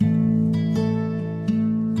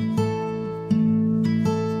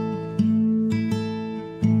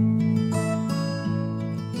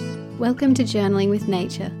Welcome to Journaling with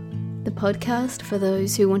Nature, the podcast for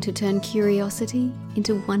those who want to turn curiosity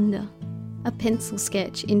into wonder, a pencil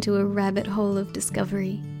sketch into a rabbit hole of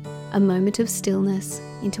discovery, a moment of stillness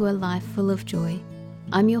into a life full of joy.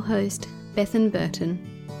 I'm your host, Bethan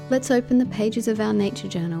Burton. Let's open the pages of our nature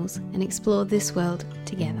journals and explore this world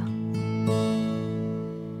together.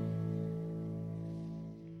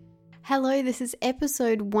 Hello, this is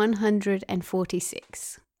episode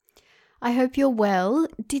 146. I hope you're well.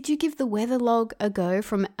 Did you give the weather log a go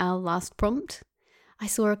from our last prompt? I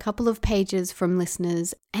saw a couple of pages from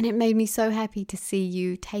listeners and it made me so happy to see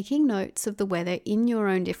you taking notes of the weather in your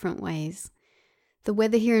own different ways. The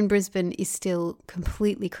weather here in Brisbane is still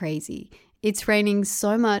completely crazy. It's raining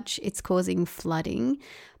so much it's causing flooding,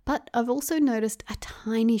 but I've also noticed a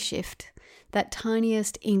tiny shift, that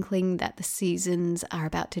tiniest inkling that the seasons are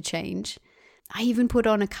about to change. I even put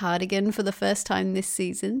on a cardigan for the first time this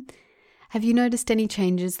season. Have you noticed any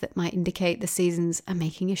changes that might indicate the seasons are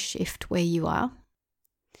making a shift where you are?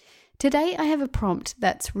 Today I have a prompt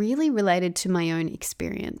that's really related to my own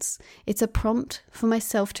experience. It's a prompt for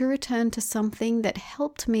myself to return to something that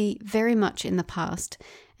helped me very much in the past,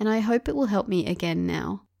 and I hope it will help me again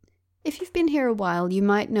now. If you've been here a while, you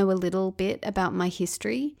might know a little bit about my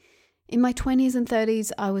history. In my 20s and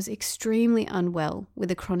 30s, I was extremely unwell with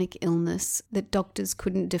a chronic illness that doctors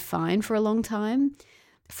couldn't define for a long time.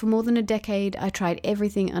 For more than a decade, I tried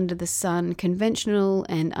everything under the sun, conventional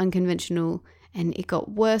and unconventional, and it got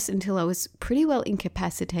worse until I was pretty well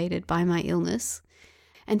incapacitated by my illness.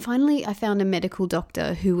 And finally, I found a medical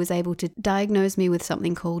doctor who was able to diagnose me with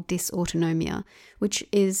something called dysautonomia, which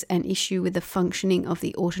is an issue with the functioning of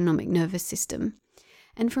the autonomic nervous system.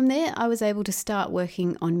 And from there, I was able to start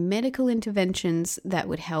working on medical interventions that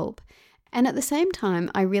would help. And at the same time,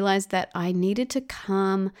 I realized that I needed to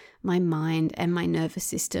calm my mind and my nervous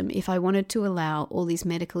system if I wanted to allow all these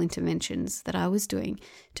medical interventions that I was doing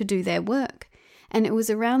to do their work. And it was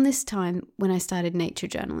around this time when I started nature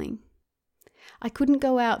journaling. I couldn't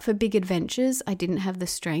go out for big adventures, I didn't have the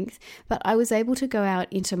strength, but I was able to go out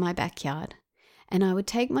into my backyard. And I would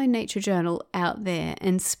take my nature journal out there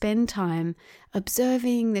and spend time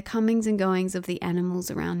observing the comings and goings of the animals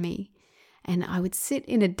around me. And I would sit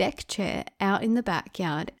in a deck chair out in the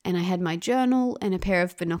backyard and I had my journal and a pair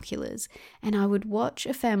of binoculars and I would watch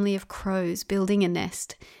a family of crows building a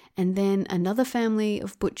nest and then another family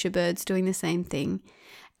of butcher birds doing the same thing.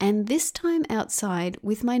 And this time outside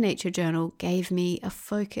with my nature journal gave me a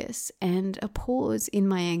focus and a pause in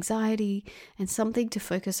my anxiety and something to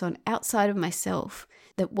focus on outside of myself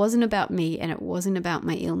that wasn't about me and it wasn't about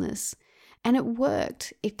my illness. And it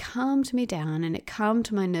worked. It calmed me down and it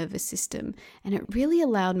calmed my nervous system. And it really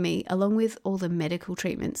allowed me, along with all the medical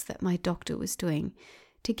treatments that my doctor was doing,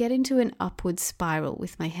 to get into an upward spiral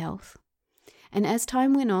with my health. And as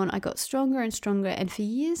time went on, I got stronger and stronger. And for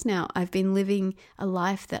years now, I've been living a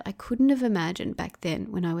life that I couldn't have imagined back then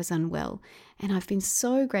when I was unwell. And I've been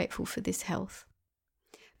so grateful for this health.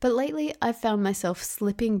 But lately, I've found myself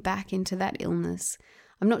slipping back into that illness.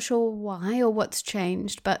 I'm not sure why or what's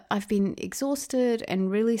changed, but I've been exhausted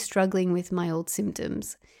and really struggling with my old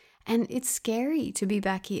symptoms. And it's scary to be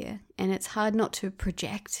back here, and it's hard not to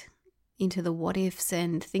project into the what ifs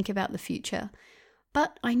and think about the future.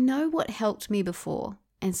 But I know what helped me before,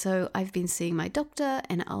 and so I've been seeing my doctor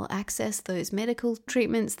and I'll access those medical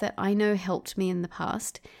treatments that I know helped me in the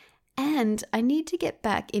past. And I need to get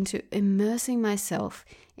back into immersing myself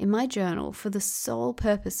in my journal for the sole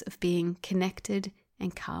purpose of being connected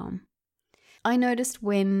and calm. I noticed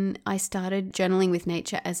when I started journaling with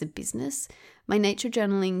nature as a business, my nature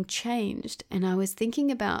journaling changed and I was thinking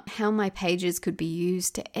about how my pages could be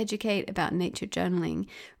used to educate about nature journaling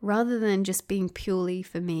rather than just being purely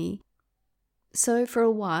for me. So for a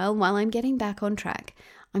while I'm getting back on track,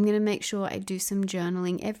 I'm going to make sure I do some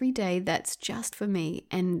journaling every day that's just for me,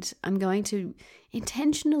 and I'm going to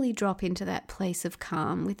intentionally drop into that place of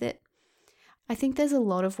calm with it. I think there's a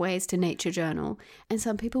lot of ways to nature journal, and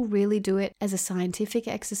some people really do it as a scientific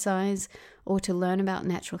exercise or to learn about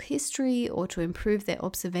natural history or to improve their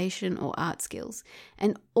observation or art skills.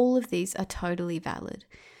 And all of these are totally valid.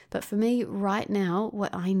 But for me, right now,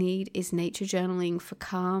 what I need is nature journaling for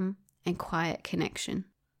calm and quiet connection.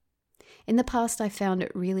 In the past, I found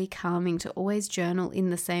it really calming to always journal in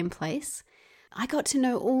the same place. I got to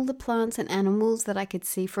know all the plants and animals that I could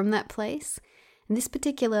see from that place. And this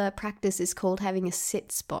particular practice is called having a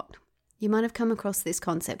sit spot. You might have come across this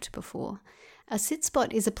concept before. A sit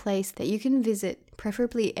spot is a place that you can visit,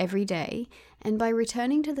 preferably every day, and by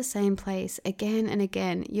returning to the same place again and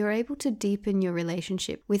again, you're able to deepen your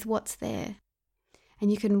relationship with what's there.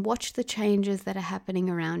 and you can watch the changes that are happening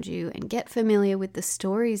around you and get familiar with the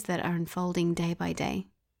stories that are unfolding day by day.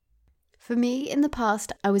 For me, in the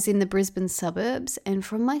past, I was in the Brisbane suburbs, and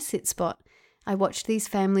from my sit spot, I watched these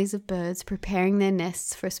families of birds preparing their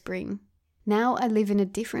nests for spring. Now I live in a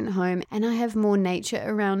different home and I have more nature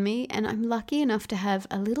around me, and I'm lucky enough to have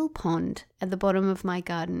a little pond at the bottom of my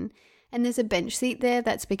garden, and there's a bench seat there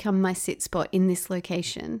that's become my sit spot in this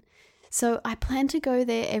location. So I plan to go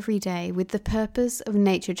there every day with the purpose of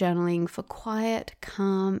nature journaling for quiet,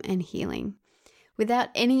 calm, and healing, without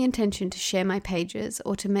any intention to share my pages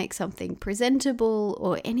or to make something presentable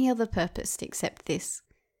or any other purpose except this.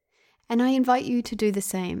 And I invite you to do the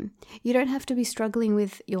same. You don't have to be struggling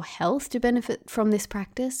with your health to benefit from this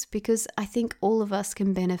practice, because I think all of us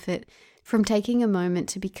can benefit from taking a moment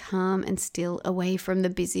to be calm and still away from the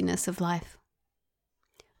busyness of life.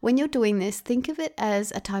 When you're doing this, think of it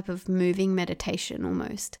as a type of moving meditation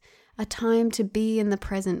almost, a time to be in the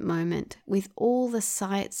present moment with all the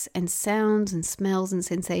sights and sounds and smells and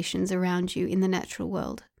sensations around you in the natural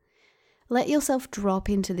world. Let yourself drop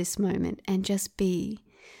into this moment and just be.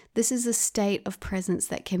 This is a state of presence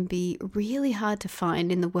that can be really hard to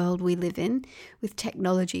find in the world we live in, with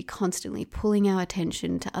technology constantly pulling our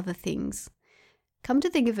attention to other things. Come to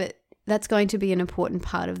think of it, that's going to be an important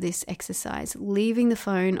part of this exercise, leaving the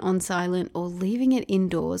phone on silent or leaving it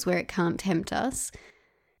indoors where it can't tempt us.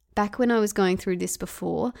 Back when I was going through this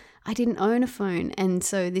before, I didn't own a phone, and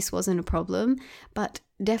so this wasn't a problem, but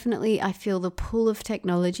definitely I feel the pull of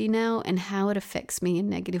technology now and how it affects me in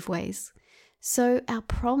negative ways. So our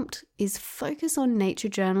prompt is focus on nature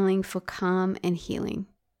journaling for calm and healing.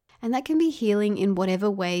 And that can be healing in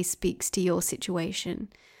whatever way speaks to your situation.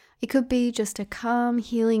 It could be just a calm,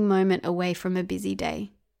 healing moment away from a busy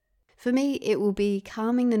day. For me, it will be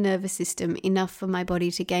calming the nervous system enough for my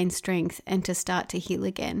body to gain strength and to start to heal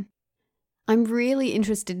again. I'm really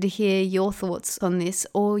interested to hear your thoughts on this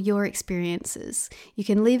or your experiences. You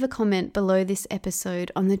can leave a comment below this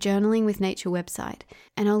episode on the Journaling with Nature website,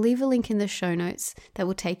 and I'll leave a link in the show notes that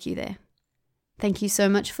will take you there. Thank you so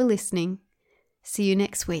much for listening. See you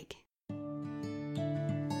next week.